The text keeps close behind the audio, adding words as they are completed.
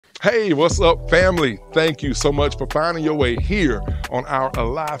Hey, what's up, family? Thank you so much for finding your way here on our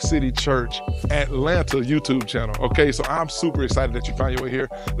Alive City Church Atlanta YouTube channel. Okay, so I'm super excited that you found your way here.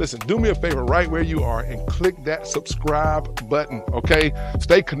 Listen, do me a favor right where you are and click that subscribe button, okay?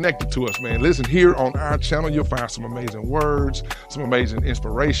 Stay connected to us, man. Listen, here on our channel, you'll find some amazing words, some amazing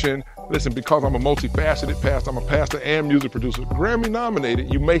inspiration. Listen, because I'm a multifaceted pastor, I'm a pastor and music producer, Grammy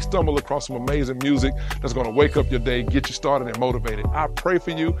nominated, you may stumble across some amazing music that's gonna wake up your day, get you started and motivated. I pray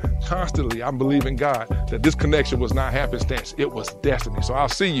for you constantly. I believe in God that this connection was not happenstance, it was destiny. So I'll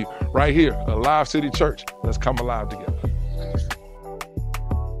see you right here, Alive City Church. Let's come alive together.